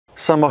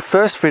So my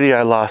first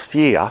video last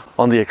year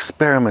on the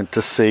experiment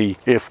to see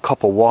if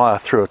copper wire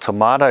through a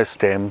tomato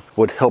stem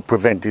would help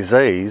prevent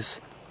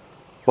disease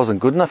wasn't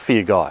good enough for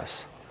you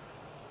guys.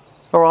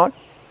 Alright,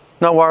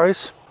 no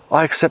worries.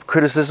 I accept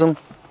criticism.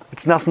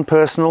 It's nothing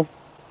personal.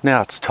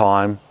 Now it's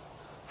time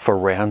for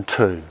round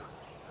 2.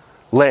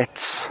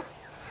 Let's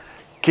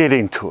get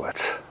into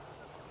it.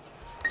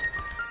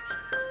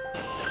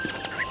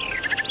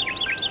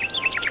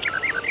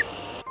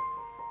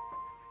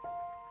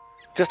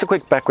 Just a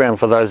quick background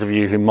for those of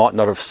you who might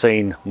not have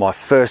seen my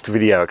first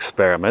video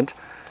experiment.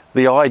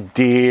 The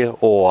idea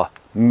or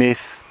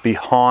myth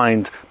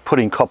behind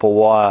putting copper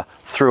wire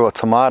through a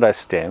tomato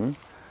stem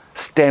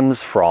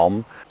stems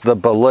from the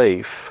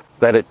belief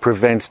that it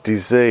prevents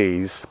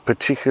disease,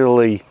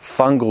 particularly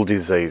fungal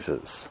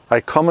diseases.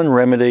 A common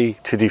remedy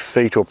to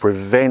defeat or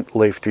prevent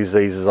leaf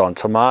diseases on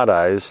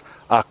tomatoes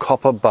are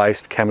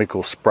copper-based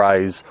chemical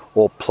sprays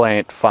or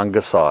plant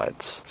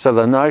fungicides. So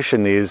the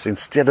notion is,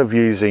 instead of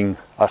using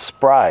a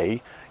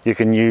spray, you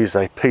can use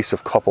a piece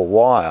of copper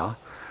wire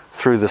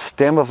through the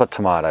stem of a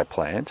tomato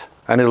plant,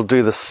 and it'll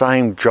do the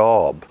same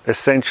job,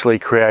 essentially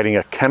creating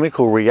a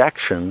chemical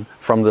reaction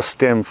from the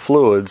stem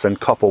fluids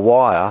and copper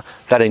wire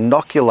that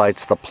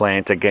inoculates the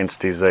plant against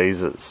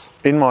diseases.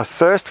 In my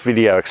first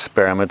video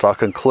experiment, I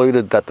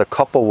concluded that the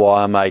copper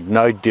wire made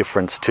no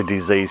difference to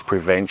disease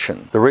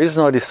prevention. The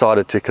reason I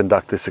decided to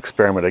conduct this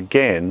experiment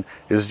again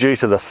is due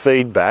to the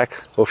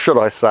feedback, or should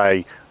I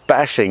say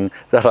bashing,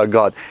 that I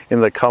got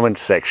in the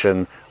comments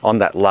section on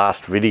that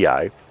last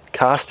video,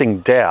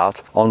 casting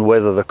doubt on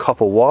whether the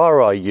copper wire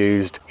I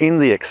used in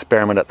the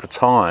experiment at the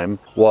time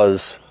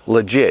was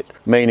legit,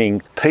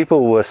 meaning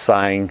people were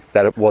saying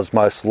that it was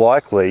most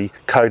likely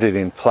coated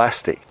in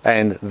plastic,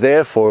 and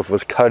therefore if it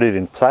was coated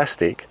in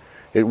plastic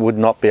it would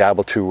not be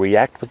able to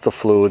react with the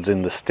fluids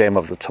in the stem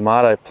of the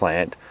tomato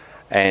plant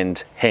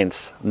and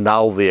hence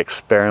null the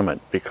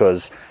experiment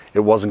because it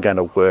wasn't going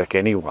to work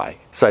anyway.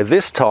 So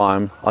this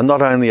time I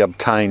not only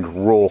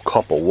obtained raw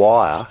copper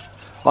wire,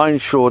 I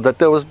ensured that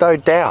there was no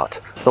doubt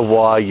the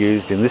wire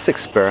used in this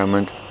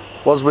experiment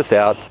was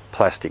without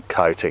plastic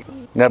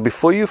coating. Now,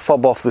 before you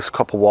fob off this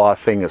copper wire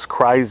thing as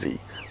crazy,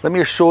 let me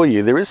assure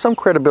you there is some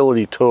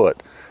credibility to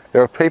it.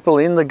 There are people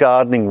in the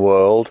gardening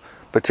world,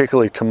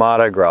 particularly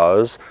tomato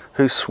growers,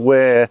 who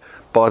swear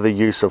by the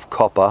use of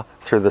copper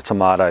through the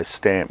tomato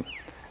stem.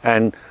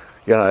 And,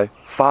 you know,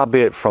 far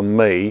be it from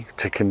me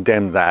to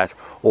condemn that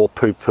or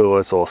poo-poo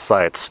it or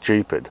say it's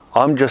stupid.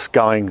 I'm just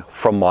going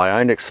from my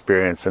own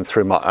experience and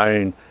through my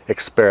own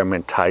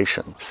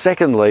experimentation.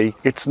 Secondly,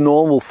 it's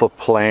normal for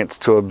plants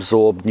to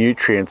absorb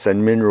nutrients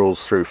and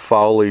minerals through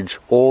foliage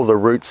or the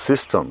root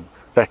system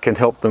that can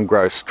help them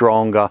grow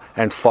stronger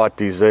and fight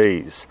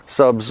disease.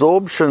 So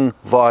absorption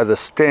via the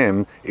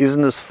stem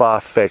isn't as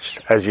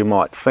far-fetched as you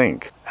might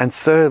think. And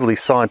thirdly,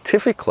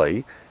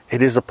 scientifically,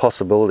 it is a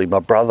possibility. My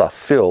brother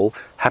Phil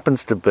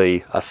happens to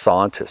be a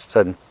scientist,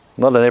 and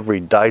not an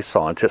everyday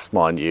scientist,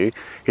 mind you.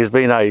 He's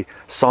been a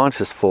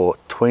scientist for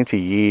 20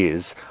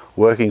 years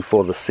working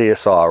for the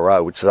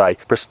CSIRO, which is a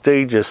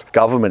prestigious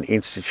government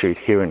institute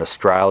here in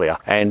Australia.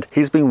 And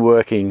he's been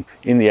working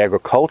in the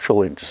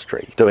agricultural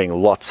industry, doing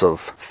lots of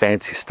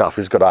fancy stuff.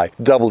 He's got a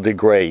double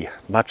degree,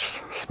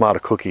 much smarter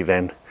cookie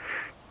than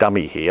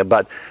dummy here,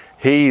 but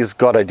he's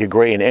got a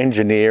degree in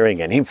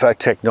engineering and info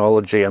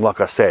technology, and like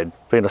I said,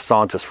 been a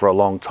scientist for a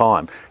long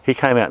time. He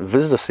came out and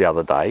visited us the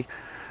other day,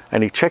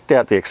 and he checked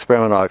out the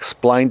experiment. I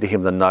explained to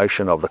him the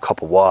notion of the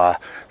copper wire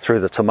through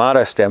the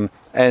tomato stem,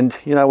 and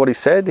you know what he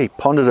said? He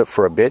pondered it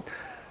for a bit,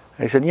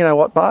 and he said, you know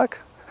what,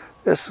 Mark?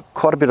 There's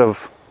quite a bit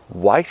of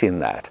weight in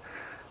that.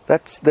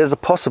 There's a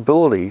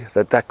possibility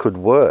that that could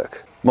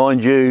work.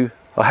 Mind you,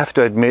 I have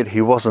to admit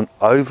he wasn't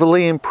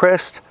overly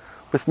impressed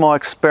with my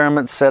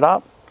experiment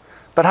setup,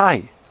 but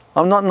hey,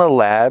 I'm not in a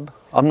lab,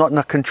 I'm not in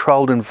a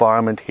controlled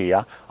environment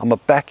here. I'm a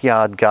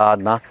backyard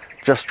gardener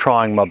just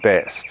trying my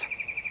best.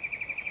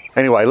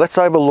 Anyway, let's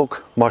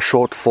overlook my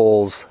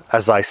shortfalls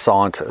as a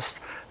scientist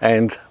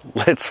and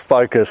let's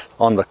focus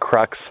on the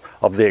crux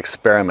of the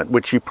experiment,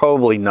 which you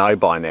probably know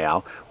by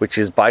now, which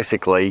is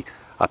basically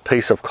a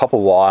piece of copper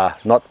wire,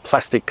 not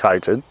plastic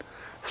coated,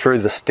 through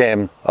the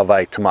stem of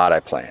a tomato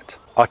plant.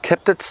 I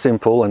kept it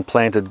simple and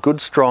planted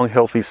good, strong,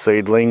 healthy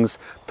seedlings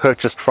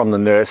purchased from the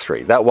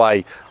nursery. That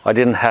way I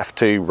didn't have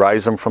to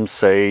raise them from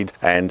seed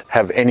and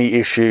have any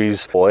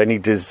issues or any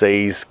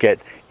disease get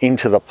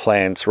into the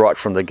plants right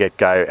from the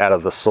get-go out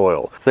of the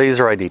soil. These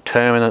are a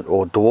determinate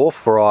or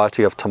dwarf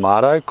variety of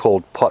tomato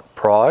called pot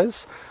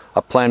prize. I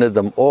planted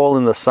them all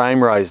in the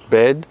same raised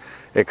bed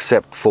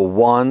except for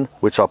one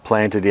which I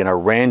planted in a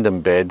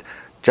random bed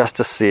just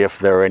to see if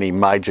there are any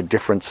major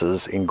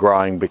differences in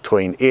growing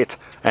between it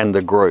and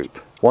the group.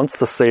 Once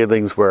the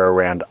seedlings were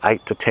around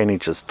 8 to 10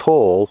 inches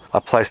tall, I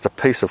placed a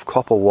piece of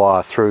copper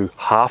wire through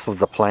half of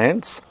the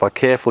plants by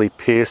carefully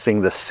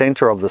piercing the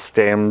center of the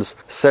stems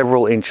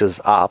several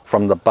inches up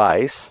from the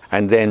base,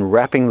 and then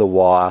wrapping the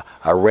wire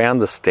around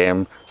the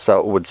stem so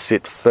it would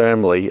sit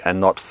firmly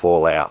and not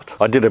fall out.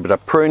 I did a bit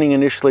of pruning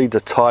initially to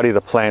tidy the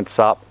plants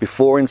up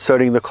before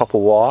inserting the copper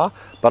wire,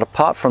 but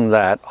apart from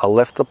that, I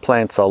left the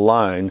plants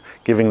alone,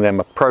 giving them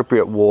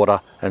appropriate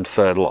water and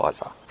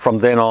fertilizer. From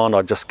then on,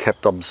 I just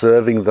kept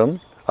observing them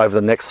over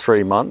the next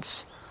 3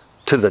 months,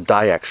 to the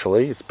day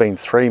actually. It's been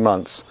 3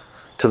 months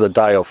to the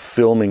day of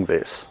filming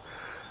this.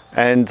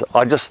 And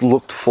I just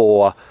looked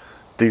for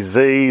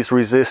disease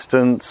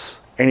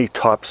resistance, any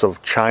types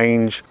of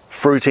change,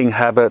 fruiting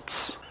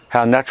habits,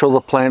 how natural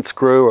the plants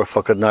grew, or if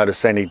I could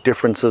notice any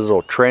differences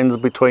or trends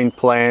between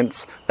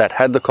plants that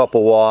had the copper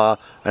wire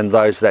and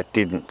those that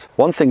didn't.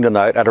 One thing to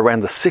note, at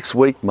around the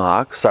 6-week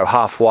mark, so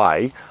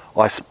halfway,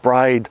 I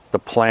sprayed the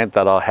plant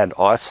that I had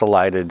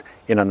isolated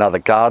in another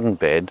garden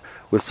bed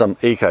with some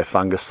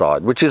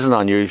eco-fungicide, which isn't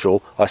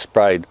unusual. I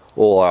sprayed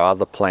all our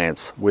other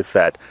plants with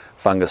that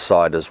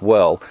fungicide as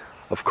well,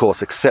 of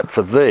course, except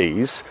for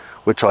these,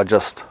 which I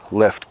just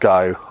left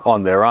go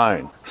on their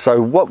own.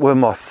 So what were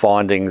my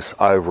findings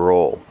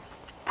overall?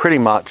 Pretty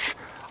much,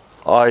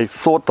 I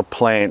thought the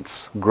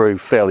plants grew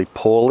fairly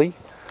poorly.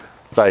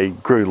 They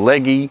grew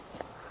leggy,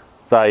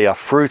 they are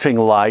fruiting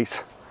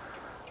late,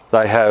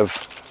 they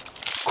have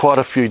quite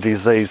a few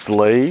diseased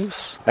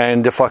leaves,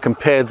 and if I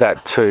compared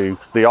that to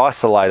the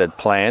isolated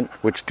plant,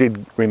 which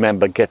did,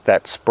 remember, get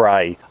that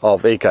spray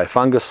of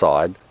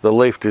eco-fungicide, the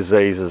leaf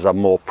diseases are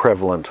more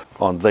prevalent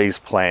on these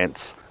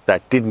plants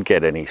that didn't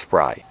get any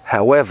spray.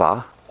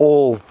 However,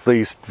 all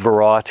these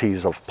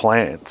varieties of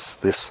plants,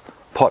 this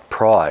pot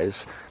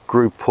prize,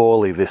 grew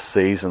poorly this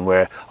season,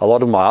 where a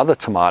lot of my other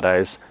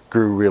tomatoes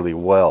grew really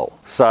well.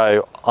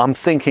 So I'm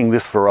thinking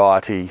this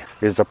variety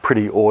is a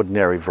pretty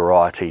ordinary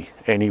variety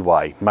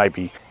anyway.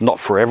 Maybe not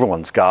for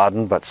everyone's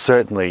garden, but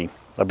certainly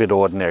a bit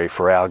ordinary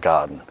for our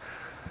garden.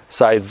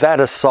 So that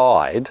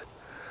aside,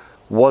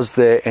 was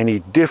there any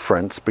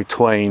difference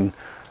between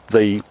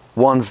the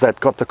ones that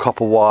got the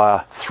copper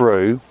wire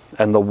through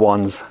and the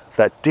ones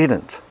that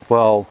didn't?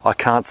 Well, I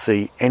can't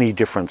see any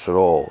difference at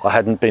all. I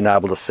hadn't been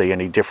able to see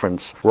any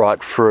difference right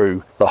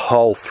through the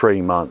whole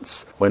 3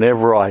 months.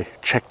 Whenever I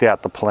checked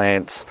out the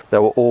plants, they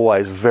were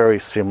always very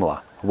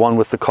similar. One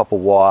with the copper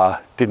wire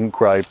didn't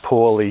grow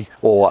poorly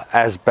or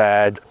as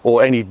bad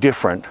or any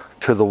different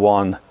to the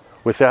one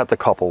without the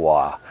copper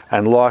wire.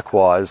 And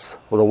likewise,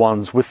 the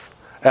ones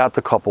without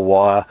the copper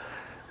wire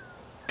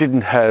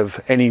didn't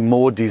have any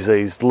more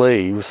diseased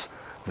leaves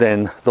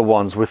than the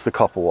ones with the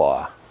copper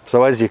wire.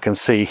 So as you can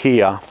see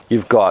here,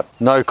 you've got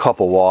no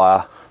copper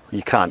wire.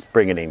 You can't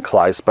bring it in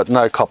close, but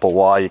no copper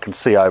wire, you can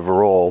see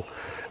overall,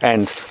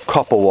 and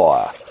copper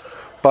wire.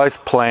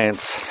 Both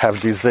plants have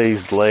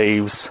diseased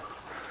leaves.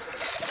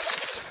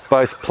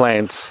 Both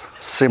plants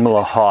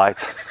similar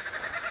height.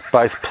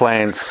 Both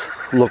plants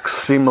look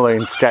similar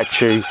in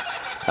stature,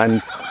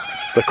 and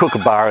the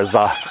kookaburras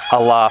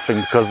are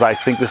laughing because they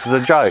think this is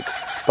a joke.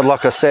 But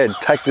like I said,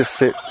 take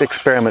this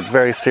experiment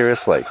very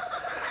seriously.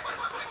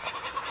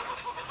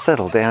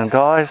 Settle down,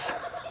 guys.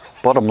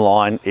 Bottom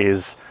line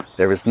is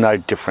there is no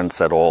difference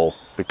at all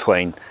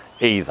between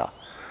either.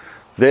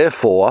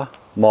 Therefore,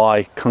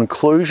 my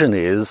conclusion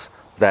is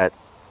that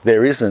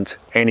there isn't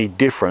any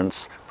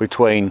difference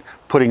between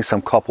putting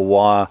some copper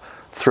wire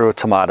through a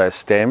tomato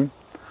stem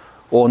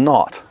or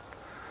not.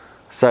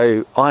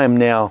 So I am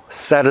now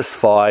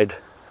satisfied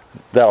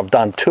that I've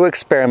done 2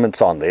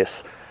 experiments on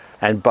this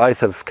and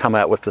both have come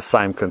out with the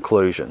same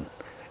conclusion,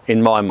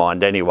 in my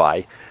mind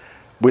anyway.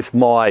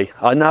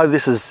 I know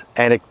this is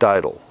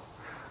anecdotal,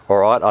 all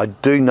right? I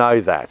do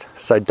know that.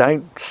 So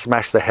don't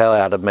smash the hell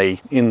out of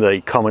me in the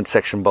comment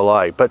section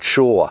below. But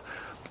sure,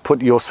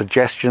 put your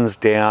suggestions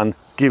down,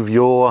 give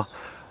your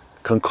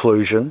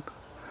conclusion,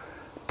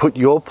 put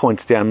your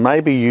points down.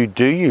 Maybe you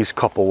do use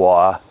copper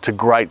wire to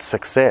great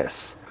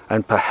success,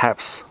 and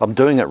perhaps I'm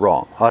doing it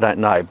wrong. I don't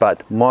know,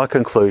 but my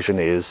conclusion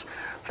is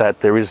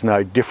that there is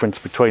no difference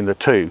between the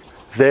two.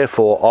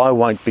 Therefore, I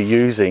won't be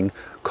using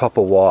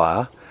copper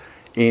wire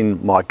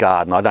in my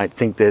garden. I don't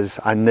think there's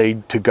a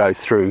need to go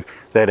through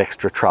that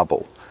extra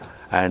trouble.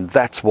 And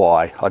that's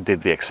why I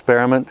did the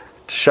experiment,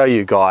 to show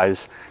you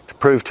guys, to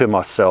prove to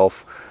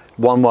myself,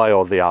 one way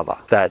or the other,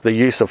 that the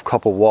use of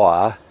copper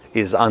wire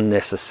is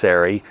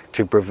unnecessary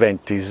to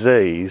prevent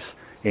disease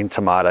in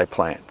tomato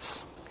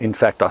plants. In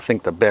fact, I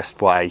think the best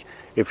way,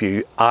 if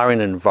you are in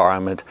an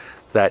environment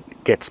that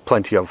gets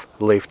plenty of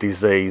leaf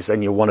disease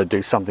and you want to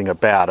do something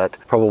about it,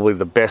 probably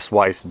the best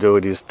way to do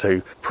it is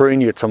to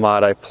prune your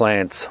tomato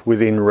plants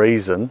within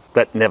reason.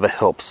 That never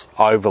helps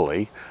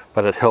overly,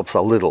 but it helps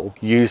a little.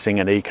 Using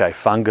an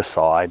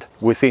eco-fungicide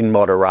within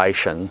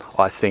moderation,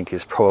 I think,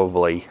 is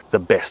probably the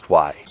best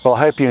way. Well,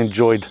 I hope you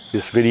enjoyed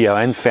this video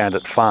and found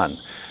it fun.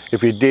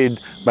 If you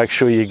did, make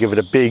sure you give it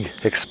a big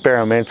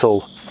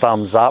experimental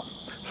thumbs up.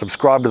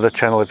 Subscribe to the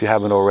channel if you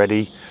haven't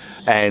already,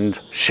 and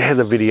share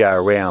the video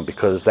around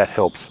because that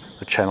helps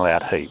the channel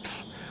out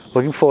heaps.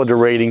 Looking forward to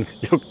reading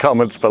your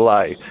comments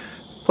below.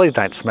 Please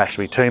don't smash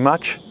me too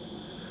much.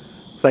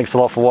 Thanks a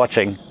lot for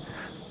watching.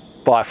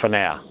 Bye for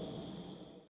now.